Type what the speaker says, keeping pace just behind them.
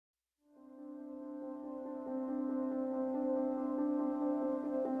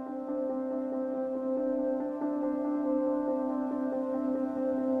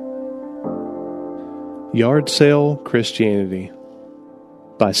Yard Sale Christianity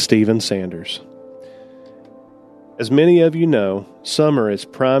by Stephen Sanders. As many of you know, summer is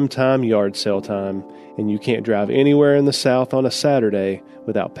prime time yard sale time, and you can't drive anywhere in the South on a Saturday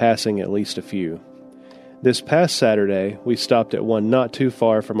without passing at least a few. This past Saturday, we stopped at one not too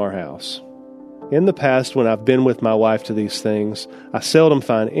far from our house. In the past, when I've been with my wife to these things, I seldom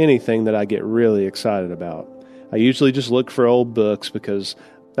find anything that I get really excited about. I usually just look for old books because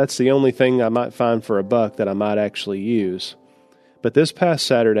that's the only thing I might find for $1 that I might actually use. But this past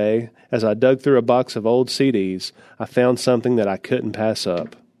Saturday, as I dug through a box of old CDs, I found something that I couldn't pass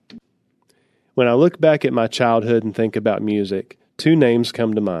up. When I look back at my childhood and think about music, two names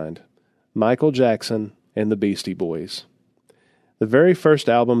come to mind: Michael Jackson and the Beastie Boys. The very first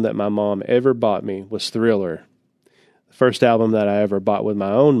album that my mom ever bought me was Thriller. The first album that I ever bought with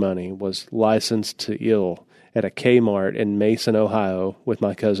my own money was Licensed to Ill at a Kmart in Mason, Ohio, with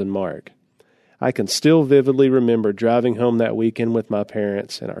my cousin Mark. I can still vividly remember driving home that weekend with my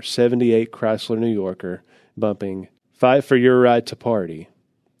parents in our '78 Chrysler New Yorker, bumping "Fight for Your Right to Party."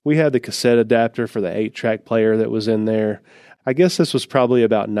 We had the cassette adapter for the 8-track player that was in there. I guess this was probably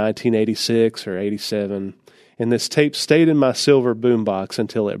about 1986 or 87, and this tape stayed in my silver boombox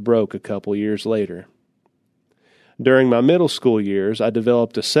until it broke a couple years later. During my middle school years, I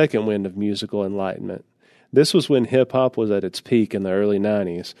developed a second wind of musical enlightenment. This was when hip-hop was at its peak in the early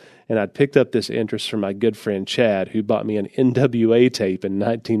 90s, and I'd picked up this interest from my good friend Chad, who bought me an NWA tape in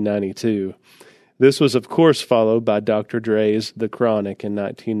 1992. This was, of course, followed by Dr. Dre's The Chronic in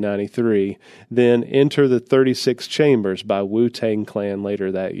 1993, then Enter the 36 Chambers by Wu-Tang Clan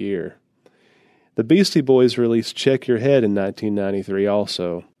later that year. The Beastie Boys released Check Your Head in 1993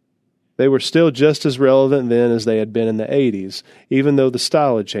 also. They were still just as relevant then as they had been in the 80s, even though the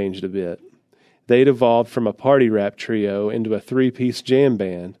style had changed a bit. They'd evolved from a party rap trio into a 3-piece jam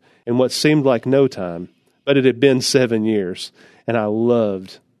band in what seemed like no time, but it had been 7 years, and I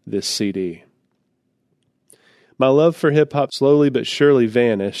loved this CD. My love for hip-hop slowly but surely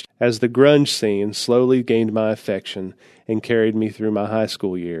vanished as the grunge scene slowly gained my affection and carried me through my high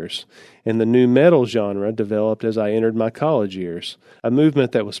school years, and the nu metal genre developed as I entered my college years, a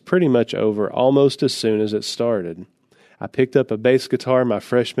movement that was pretty much over almost as soon as it started. I picked up a bass guitar my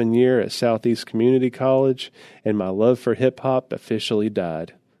freshman year at Southeast Community College, and my love for hip-hop officially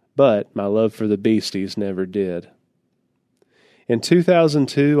died. But my love for the Beasties never did. In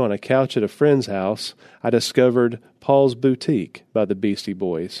 2002, on a couch at a friend's house, I discovered Paul's Boutique by the Beastie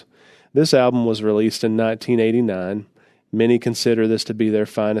Boys. This album was released in 1989. Many consider this to be their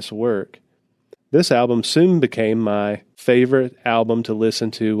finest work. This album soon became my favorite album to listen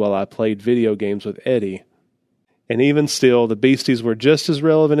to while I played video games with Eddie. And even still, the Beasties were just as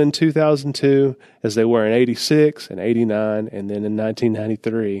relevant in 2002 as they were in 86 and 89 and then in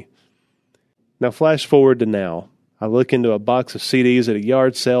 1993. Now flash forward to now. I look into a box of CDs at a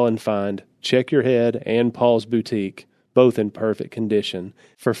yard sale and find Check Your Head and Paul's Boutique, both in perfect condition.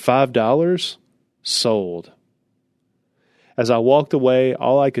 For $5, sold. As I walked away,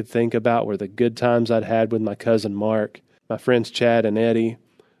 all I could think about were the good times I'd had with my cousin Mark, my friends Chad and Eddie.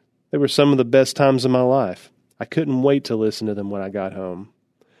 They were some of the best times of my life. I couldn't wait to listen to them when I got home.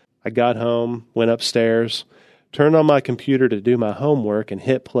 I got home, went upstairs, turned on my computer to do my homework and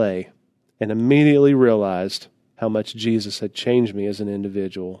hit play, and immediately realized how much Jesus had changed me as an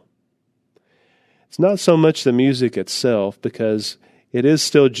individual. It's not so much the music itself, because it is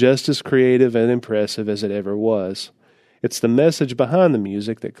still just as creative and impressive as it ever was. It's the message behind the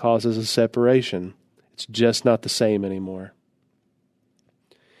music that causes a separation. It's just not the same anymore.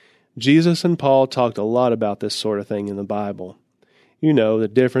 Jesus and Paul talked a lot about this sort of thing in the Bible. You know, the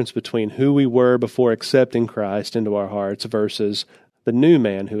difference between who we were before accepting Christ into our hearts versus the new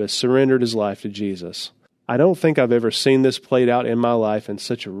man who has surrendered his life to Jesus. I don't think I've ever seen this played out in my life in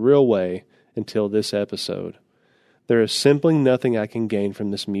such a real way until this episode. There is simply nothing I can gain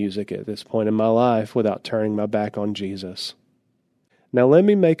from this music at this point in my life without turning my back on Jesus. Now let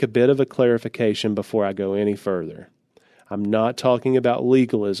me make a bit of a clarification before I go any further. I'm not talking about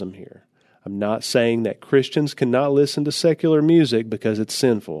legalism here. I'm not saying that Christians cannot listen to secular music because it's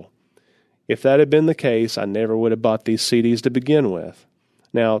sinful. If that had been the case, I never would have bought these CDs to begin with.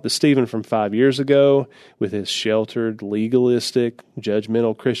 Now, the Stephen from 5 years ago, with his sheltered, legalistic,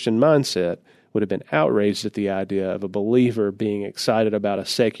 judgmental Christian mindset, would have been outraged at the idea of a believer being excited about a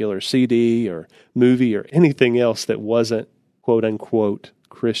secular CD or movie or anything else that wasn't, quote-unquote,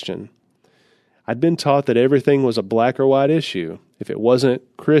 Christian. I'd been taught that everything was a black or white issue. If it wasn't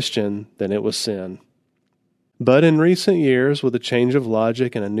Christian, then it was sin. But in recent years, with a change of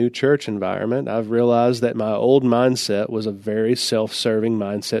logic and a new church environment, I've realized that my old mindset was a very self-serving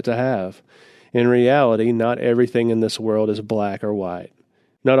mindset to have. In reality, not everything in this world is black or white.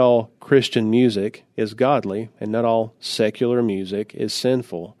 Not all Christian music is godly, and not all secular music is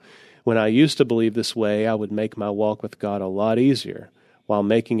sinful. When I used to believe this way, I would make my walk with God a lot easier, while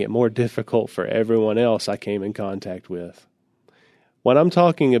making it more difficult for everyone else I came in contact with. What I'm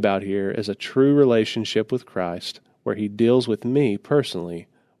talking about here is a true relationship with Christ, where He deals with me personally,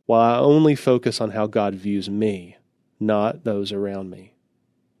 while I only focus on how God views me, not those around me.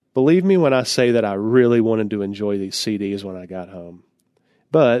 Believe me when I say that I really wanted to enjoy these CDs when I got home.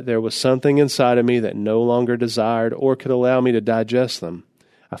 But there was something inside of me that no longer desired or could allow me to digest them.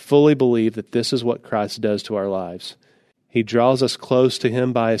 I fully believe that this is what Christ does to our lives. He draws us close to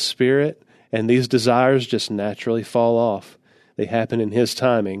Him by His Spirit, and these desires just naturally fall off. They happen in His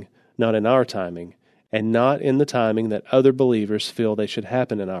timing, not in our timing, and not in the timing that other believers feel they should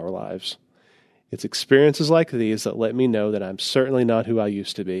happen in our lives. It's experiences like these that let me know that I'm certainly not who I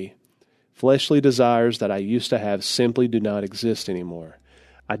used to be. Fleshly desires that I used to have simply do not exist anymore.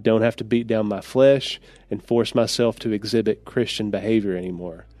 I don't have to beat down my flesh and force myself to exhibit Christian behavior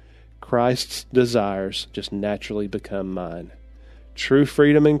anymore. Christ's desires just naturally become mine. True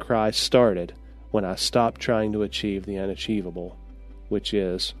freedom in Christ started when I stopped trying to achieve the unachievable, which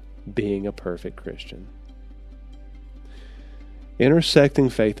is being a perfect Christian. Intersecting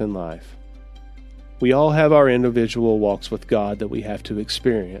faith and life. We all have our individual walks with God that we have to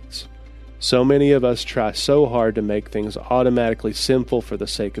experience. So many of us try so hard to make things automatically simple for the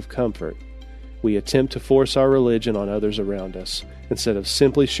sake of comfort. We attempt to force our religion on others around us, instead of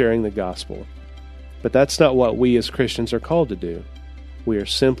simply sharing the gospel. But that's not what we as Christians are called to do. We are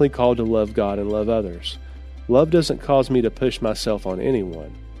simply called to love God and love others. Love doesn't cause me to push myself on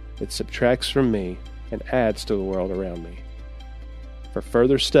anyone. It subtracts from me and adds to the world around me. For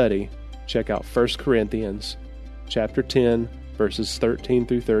further study, check out 1 Corinthians chapter 10, verses 13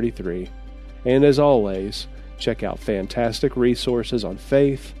 through 33. And as always, check out fantastic resources on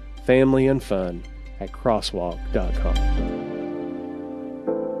faith, family, and fun at crosswalk.com.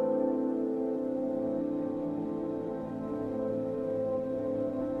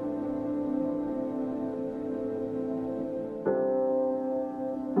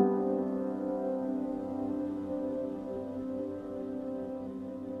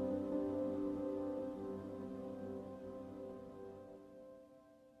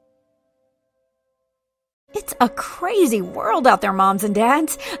 It's a crazy world out there, moms and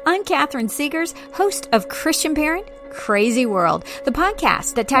dads. I'm Catherine Segars, host of Christian Parent Crazy World, the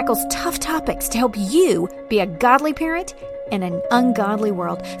podcast that tackles tough topics to help you be a godly parent in an ungodly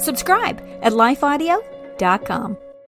world. Subscribe at lifeaudio.com.